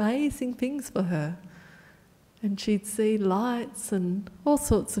most amazing things for her. And she'd see lights and all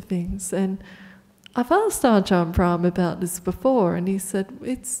sorts of things. And I've asked Ajahn Brahm about this before, and he said,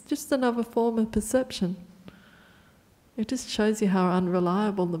 it's just another form of perception. It just shows you how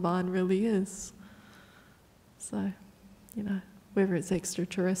unreliable the mind really is. So, whether it's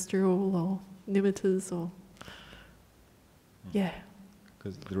extraterrestrial or nimittas or,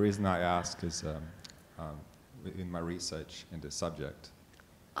 Because the reason I ask is in my research in this subject.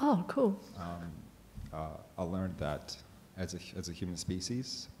 Oh, cool. I learned that as a human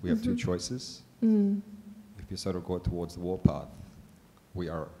species, we have two choices. If you sort of go towards the warpath, we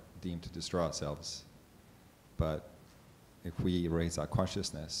are deemed to destroy ourselves. But if we raise our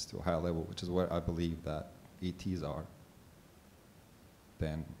consciousness to a higher level, which is what I believe that ETs are,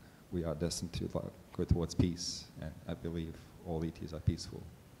 then we are destined to go towards peace. And I believe all ETs are peaceful.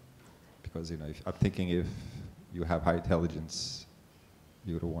 Because, I'm thinking if you have high intelligence,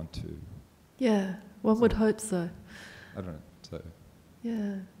 you would want to... Yeah, one would hope so. I don't know, so...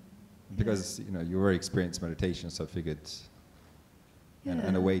 Yeah. Because, you already experienced meditation, so I figured...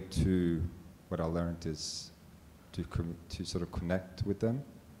 And a way to... What I learned is to sort of connect with them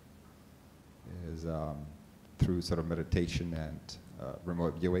is through sort of meditation and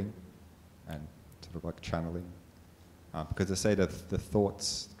remote viewing and sort of like channeling. Because they say that the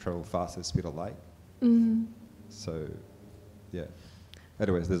thoughts travel faster at the speed of light. So, yeah.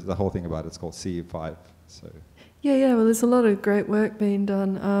 Anyways, there's the whole thing about it. It's called CE5. So. Yeah. Well, there's a lot of great work being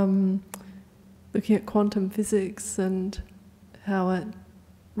done looking at quantum physics and how it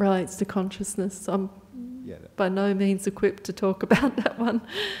relates to consciousness. I'm by no means equipped to talk about that one.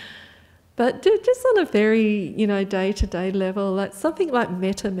 But just on a very, day-to-day level, like something like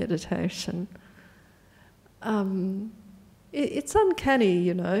metta meditation, it's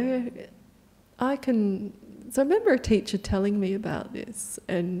uncanny, So I remember a teacher telling me about this,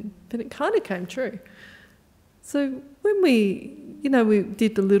 and it kind of came true. So when we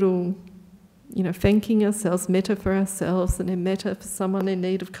did the little, thanking ourselves, metta for ourselves, and then metta for someone in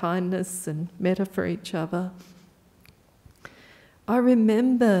need of kindness, and metta for each other. I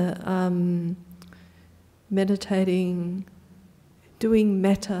remember meditating, doing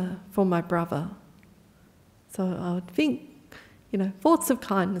metta for my brother. So I would think, thoughts of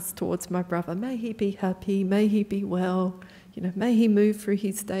kindness towards my brother. May he be happy, may he be well, may he move through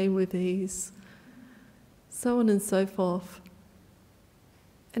his day with ease, so on and so forth.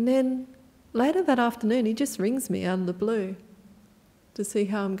 And then later that afternoon, he just rings me out of the blue to see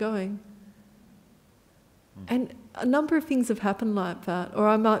how I'm going. And a number of things have happened like that, or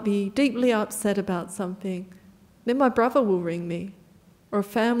I might be deeply upset about something. Then my brother will ring me, or a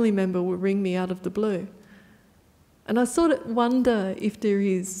family member will ring me out of the blue. And I sort of wonder if there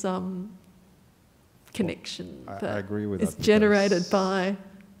is some connection I that agree with is that generated by,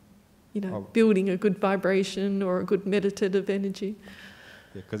 building a good vibration or a good meditative energy.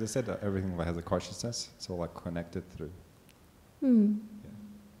 Yeah, because they said that everything has a consciousness, so like connected through. Yeah.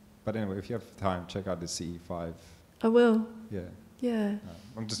 But anyway, if you have time, check out the CE5. I will. Yeah. Yeah.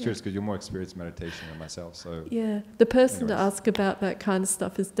 I'm just curious because you're more experienced meditation than myself, so... Yeah. The person to Anyways. ask about that kind of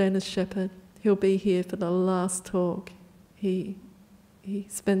stuff is Dennis Shepherd. He'll be here for the last talk. He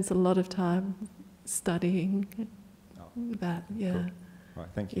spends a lot of time studying that. Yeah. Cool. Right,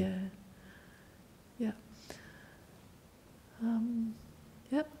 thank you. Yeah.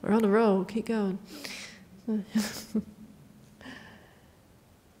 Yep, we're on a roll. Keep going.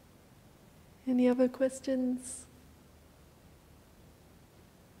 Any other questions?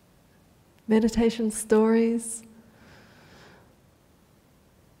 Meditation stories?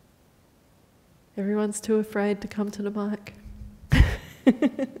 Everyone's too afraid to come to the mic.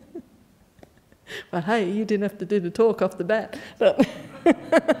 Well, hey, you didn't have to do the talk off the bat. But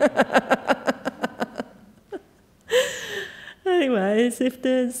anyways, if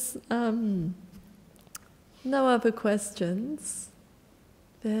there's no other questions,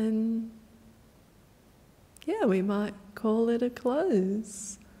 then yeah, we might call it a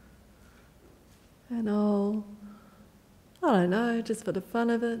close. And I don't know, just for the fun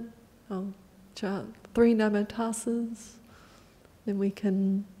of it, I'll chant 3 Namatasas. Then we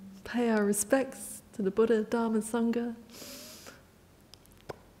can pay our respects to the Buddha, Dharma, Sangha.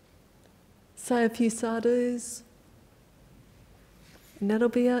 Say a few sadhus. And that'll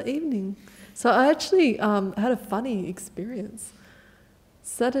be our evening. So I actually had a funny experience.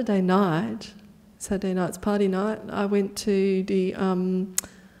 Saturday night's party night, I went to the,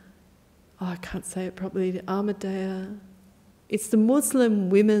 I can't say it properly, the Ahmadiyya. It's the Muslim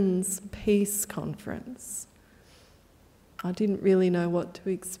Women's Peace Conference. I didn't really know what to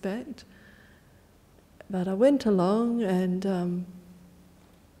expect. But I went along and I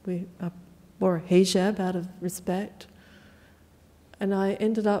wore a hijab out of respect. And I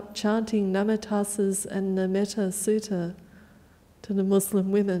ended up chanting Namatasas and the Metta Sutta to the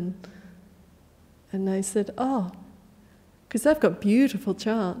Muslim women. And they said, oh, because they've got beautiful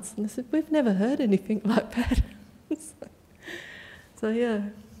chants. And they said, we've never heard anything like that. So yeah,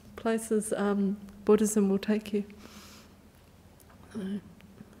 places Buddhism will take you.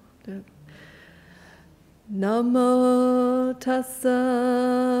 Namo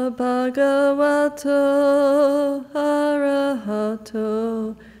tassa bhagavato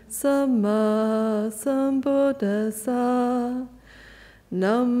arahato samma sambuddhassa.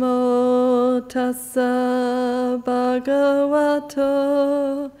 Namo tassa bhagavato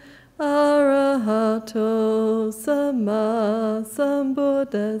arahato samma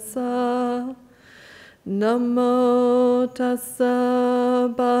sambuddhassa. Namo tassa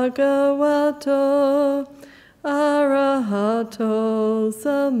bhagavato arahato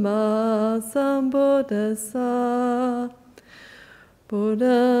samma sambuddhassa.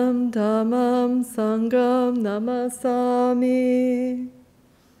 Buddham dhammam sangham namasami.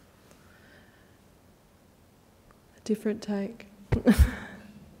 A different take.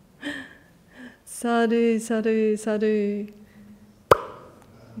 Sadhu, sadhu, sadhu.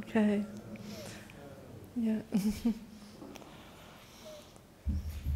 Okay. Yeah.